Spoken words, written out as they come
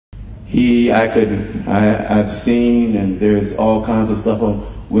I've seen, and there's all kinds of stuff on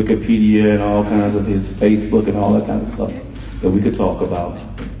Wikipedia and all kinds of his Facebook and all that kind of stuff that we could talk about.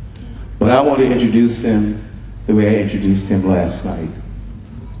 But I want to introduce him the way I introduced him last night.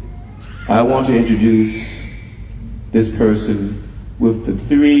 I want to introduce this person with the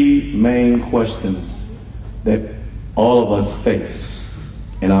three main questions that all of us face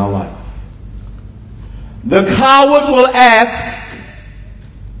in our life. The coward will ask,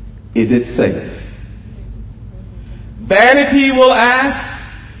 is it safe? Vanity will ask,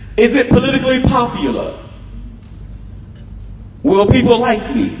 is it politically popular? Will people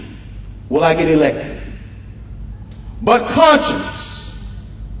like me? Will I get elected? But conscience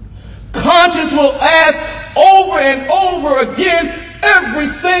will ask over and over again, every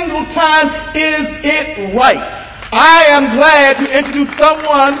single time, is it right? I am glad to introduce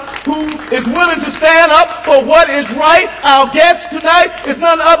someone who is willing to stand up for what is right. Our guest tonight is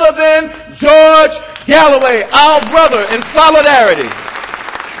none other than George Galloway, our brother in solidarity.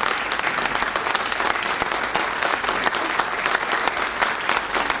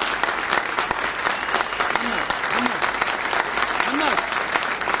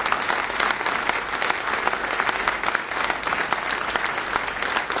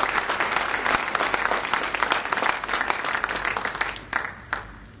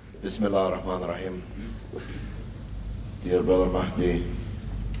 Bismillah ar-Rahman ar-Rahim. Dear Brother Mahdi,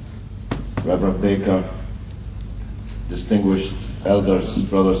 Reverend Baker, distinguished elders,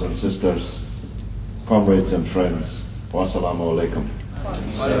 brothers and sisters, comrades and friends, wassalamu alaikum.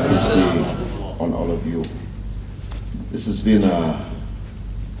 Peace be on all of you. This has been a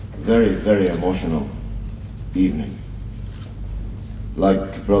very, very emotional evening.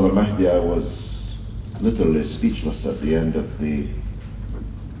 Like Brother Mahdi, I was literally speechless at the end of the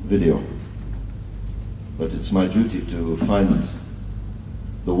video, but it's my duty to find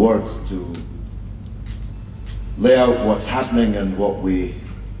the words to lay out what's happening and what we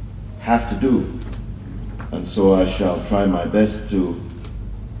have to do, and so I shall try my best to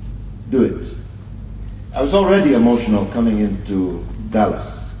do it. I was already emotional coming into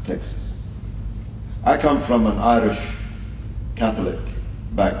Dallas, Texas. I come from an Irish Catholic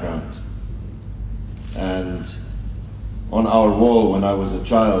background, and on our wall when I was a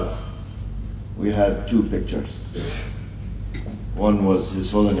child, we had two pictures. One was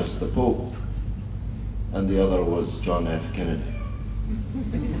His Holiness the Pope, and the other was John F. Kennedy.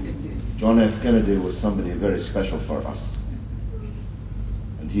 John F. Kennedy was somebody very special for us,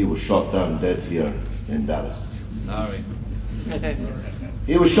 and he was shot down dead here in Dallas. Sorry.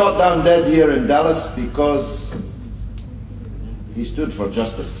 He was shot down dead here in Dallas because he stood for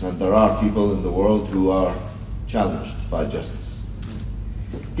justice, and there are people in the world who are challenged by justice.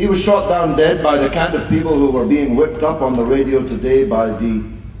 He was shot down dead by the kind of people who were being whipped up on the radio today by the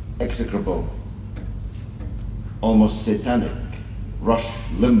execrable, almost satanic Rush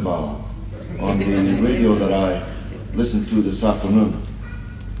Limbaugh on the radio that I listened to this afternoon,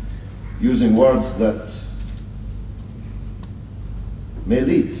 using words that may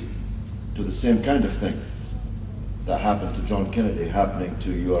lead to the same kind of thing that happened to John Kennedy happening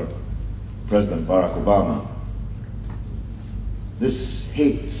to your President Barack Obama. This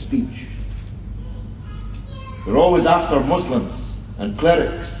hate speech. They're always after Muslims and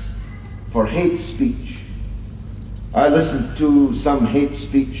clerics for hate speech. I listened to some hate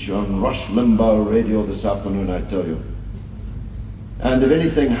speech on Rush Limbaugh radio this afternoon, I tell you. And if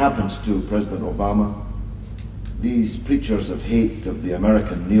anything happens to President Obama, these preachers of hate of the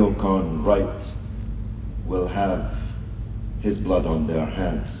American neocon right will have his blood on their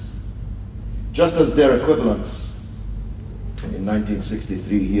hands. Just as their equivalents in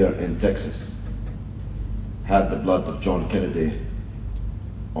 1963 here in Texas had the blood of John Kennedy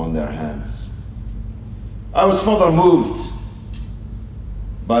on their hands. I was further moved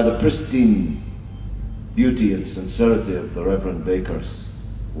by the pristine beauty and sincerity of the Reverend Baker's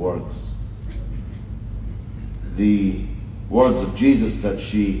words. The words of Jesus that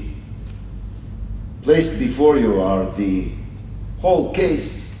she placed before you are the whole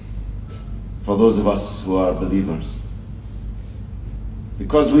case for those of us who are believers.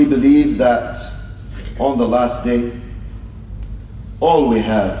 Because we believe that on the last day, all we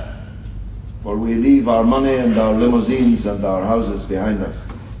have, for we leave our money and our limousines and our houses behind us,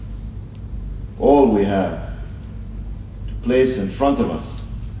 all we have to place in front of us,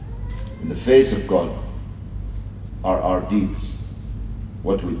 in the face of God, are our deeds,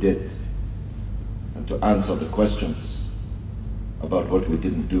 what we did, and to answer the questions about what we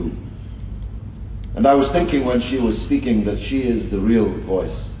didn't do. And I was thinking when she was speaking that she is the real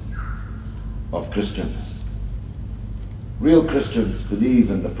voice of Christians. Real Christians believe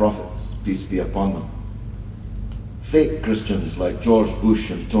in the prophets, peace be upon them. Fake Christians like George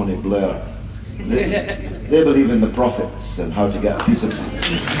Bush and Tony Blair, they believe in the prophets and how to get a piece of them.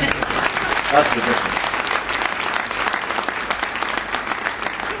 That's the difference.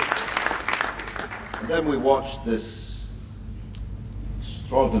 And then we watched this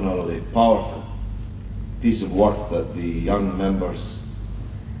extraordinarily powerful piece of work that the young members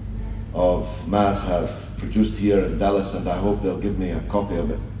of MAS have produced here in Dallas, and I hope they'll give me a copy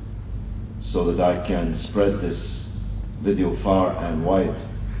of it so that I can spread this video far and wide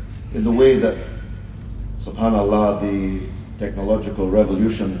in the way that, subhanAllah, the technological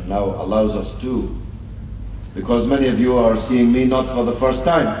revolution now allows us to, because many of you are seeing me not for the first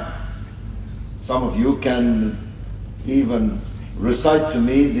time. Some of you can even recite to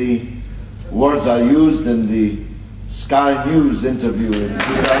me the words I used in the Sky News interview in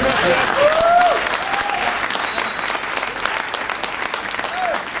 2006.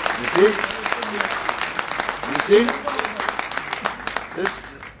 You see?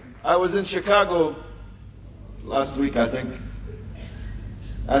 This, I was in Chicago last week, I think,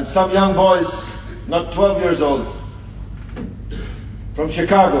 and some young boys, not 12 years old, from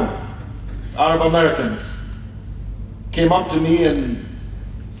Chicago, Arab Americans, came up to me in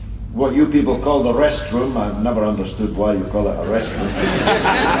what you people call the restroom. I've never understood why you call it a restroom.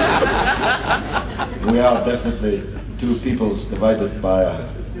 We are definitely two peoples divided by a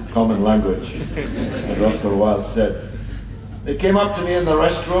common language, as Oscar Wilde said. They came up to me in the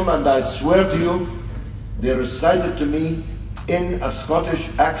restroom, and I swear to you, they recited to me in a Scottish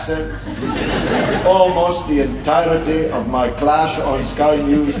accent almost the entirety of my clash on Sky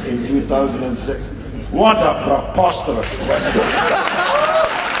News in 2006. What a preposterous question.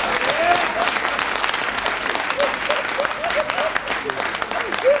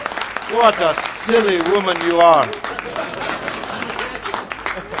 What a silly woman you are.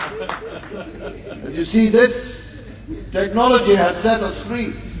 And you see, this technology has set us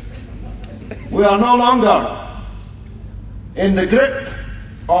free. We are no longer in the grip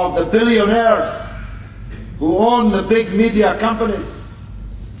of the billionaires who own the big media companies.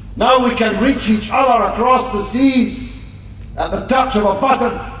 Now we can reach each other across the seas at the touch of a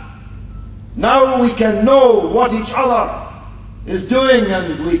button. Now we can know what each other is doing,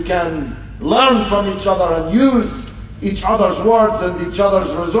 and we can learn from each other and use each other's words and each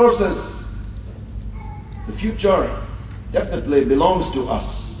other's resources. The future definitely belongs to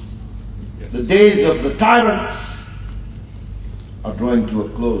us. The days of the tyrants are drawing to a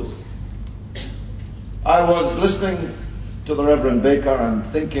close. I was listening to the Reverend Baker and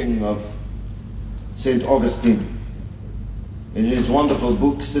thinking of St. Augustine in his wonderful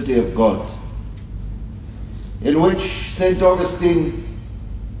book, City of God, in which St. Augustine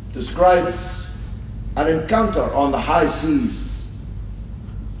describes an encounter on the high seas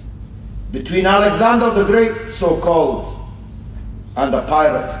between Alexander the Great, so-called, and a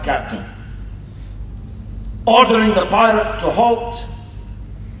pirate captain. Ordering the pirate to halt,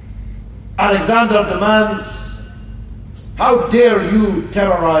 Alexander demands, "How dare you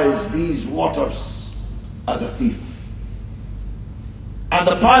terrorize these waters as a thief?" And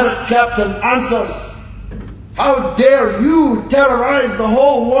the pirate captain answers, "How dare you terrorize the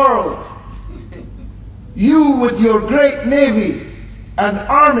whole world? You with your great navy and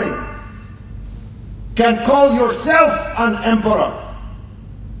army can call yourself an emperor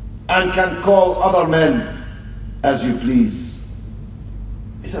and can call other men as you please."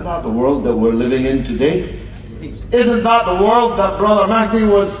 Isn't that the world that we're living in today? Isn't that the world that Brother Mahdi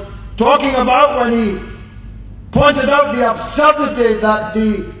was talking about when he pointed out the absurdity that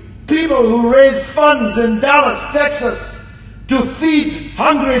the people who raised funds in Dallas, Texas, to feed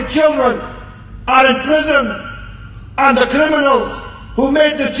hungry children are in prison, and the criminals who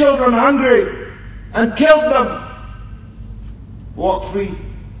made the children hungry and killed them walk free?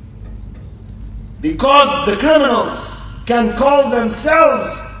 Because the criminals can call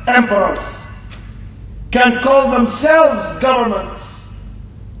themselves emperors, can call themselves governments,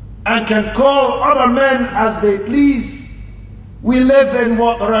 and can call other men as they please. We live in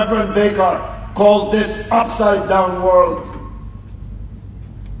what the Reverend Baker called this upside-down world.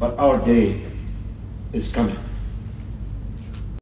 But our day is coming.